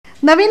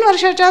नवीन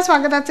वर्षाच्या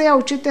स्वागताचे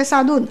औचित्य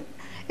साधून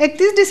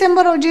 31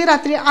 डिसेंबर रोजी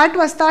रात्री 8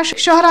 वाजता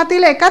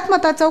शहरातील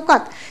एकात्मता चौकात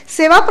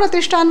सेवा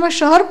प्रतिष्ठान व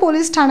शहर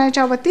पोलीस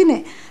ठाण्याच्या वतीने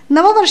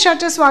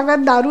नववर्षाचे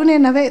स्वागत दारूने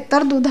नव्हे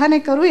तर दुधाने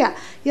करूया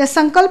या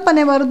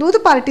संकल्पनेवर दूध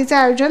पार्टीचे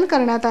आयोजन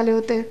करण्यात आले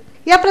होते।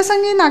 या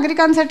प्रसंगी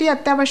नागरिकांसाठी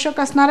अत्यावश्यक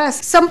असणाऱ्या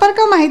संपर्क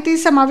माहिती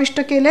समाविष्ट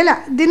केलेल्या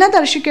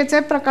दिनदर्शिकेचे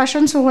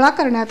प्रकाशन सोहळा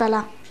करण्यात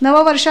आला।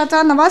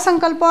 नववर्षाचा नवा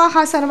संकल्प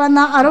हा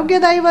सर्वांना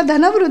आरोग्यदायी व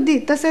धनवृद्धी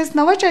तसेच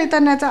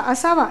नवचैतन्याचा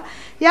असावा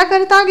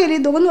याकरता गेली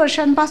 2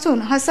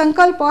 वर्षांपासून हा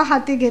संकल्प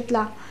हाती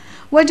घेतला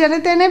व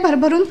जनतेने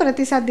भरभरून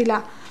प्रतिसाद दिला।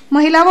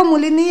 महिला व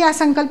मुलींनी या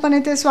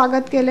संकल्पनेचे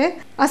स्वागत केले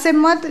असे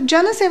मत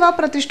जनसेवा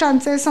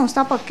प्रतिष्ठानचे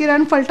संस्थापक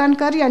किरण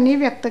फलटणकर यांनी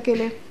व्यक्त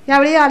केले।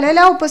 यावेळी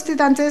आलेल्या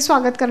उपस्थितांचे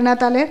स्वागत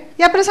करण्यात आले।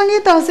 या प्रसंगी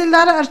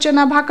तहसीलदार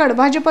अर्चना भाकड,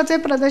 भाजपचे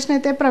प्रदेश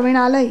नेते प्रवीण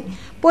आलई,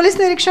 पोलीस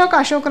निरीक्षक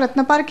अशोक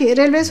रत्नपारखी,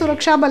 रेल्वे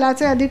सुरक्षा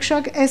बलाचे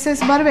अधीक्षक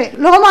SS बर्वे,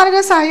 लोहमार्ग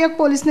सहाय्यक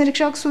पोलीस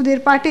निरीक्षक सुधीर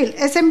पाटील,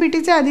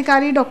 SMBTचे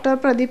अधिकारी डॉक्टर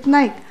प्रदीप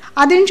नाईक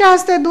आदींच्या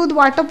हस्ते दूध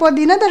वाटप व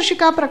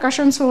दिनदर्शिका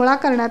प्रकाशन सोहळा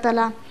करण्यात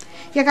आला।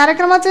 या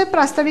कार्यक्रमाचे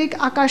प्रास्ताविक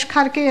आकाश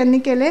खारके यांनी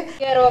केले।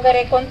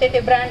 वगैरे कोणते ते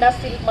ब्रँड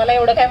असतील मला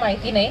एवढं काही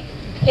माहिती नाही,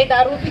 हे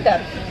दारू पितात,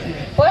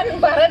 पण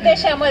भारत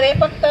देशामध्ये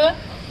फक्त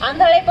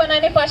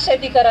आंधळेपणाने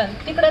पाश्चात्तीकरण,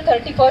 तिकडे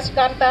 31st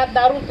करतात,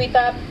 दारू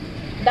पितात,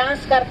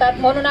 डान्स करतात,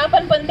 म्हणून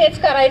आपण पण तेच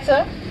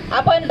करायचं।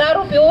 आपण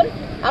दारू पिऊन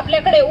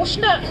आपल्याकडे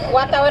उष्ण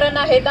वातावरण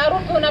आहे, दारू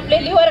पिऊन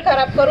आपले लिव्हर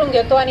खराब करून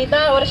घेतो आणि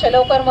 10 वर्ष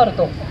लवकर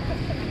मरतो,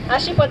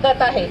 अशी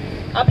पद्धत आहे।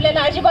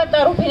 आपल्याला अजिबात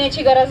दारू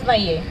पिण्याची गरज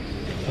नाहीये।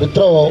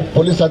 मित्र,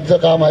 पोलिसांचं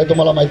काम आहे,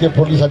 तुम्हाला माहिती आहे,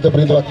 पोलिसांचे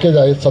ब्रीदवाक्यच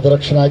आहे,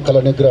 सदरक्षण आहे,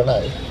 कलनिग्रहण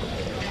आहे।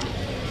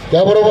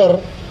 त्याबरोबर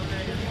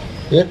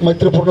एक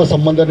मैत्रीपूर्ण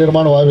संबंध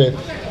निर्माण व्हावेत।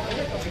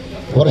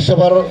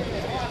 वर्षभर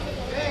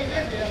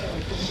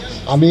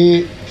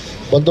आम्ही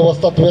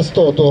बंदोबस्तात व्यस्त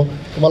होतो,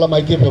 तुम्हाला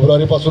माहिती आहे,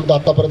 फेब्रुवारीपासून तर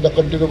आतापर्यंत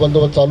कंटिन्यू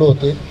बंदोबस्त चालू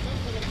होते।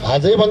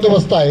 आजही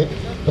बंदोबस्त आहे,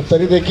 पण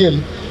तरी देखील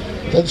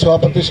जनसेवा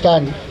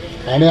प्रतिष्ठान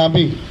आणि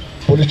आम्ही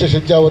पोलीस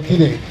स्टेशनच्या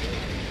वतीने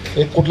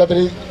एक कुठला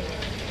तरी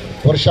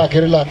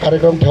वर्षाखेरीला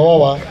कार्यक्रम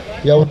ठेवावा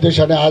या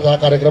उद्देशाने आज हा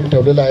कार्यक्रम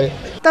ठेवलेला आहे।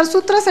 तर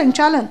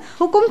सूत्रसंचालन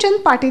हुकुमचंद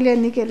पाटील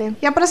यांनी केले।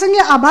 या प्रसंगी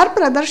आभार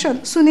प्रदर्शन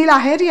सुनील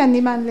आहेर यांनी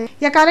मानले।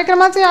 या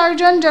कार्यक्रमाचे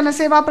आयोजन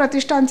जनसेवा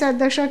प्रतिष्ठानचे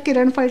अध्यक्ष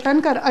किरण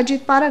फलटणकर, अजित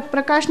पारख,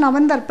 प्रकाश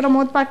नावंदर,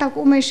 प्रमोद पाठक,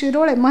 उमेश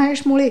शिरोळे,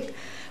 महेश मुळीक,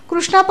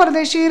 कृष्णा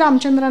परदेशी,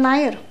 रामचंद्र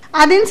नायर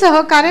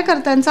आदींसह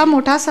कार्यकर्त्यांचा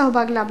मोठा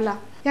सहभाग लाभला।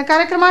 या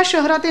कार्यक्रमात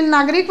शहरातील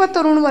नागरिक व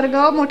तरुण वर्ग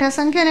मोठ्या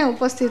संख्येने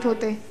उपस्थित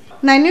होते।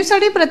 9 न्यूज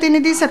साठी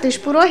प्रतिनिधी सतीश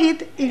पुरोहित,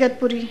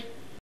 इगतपुरी।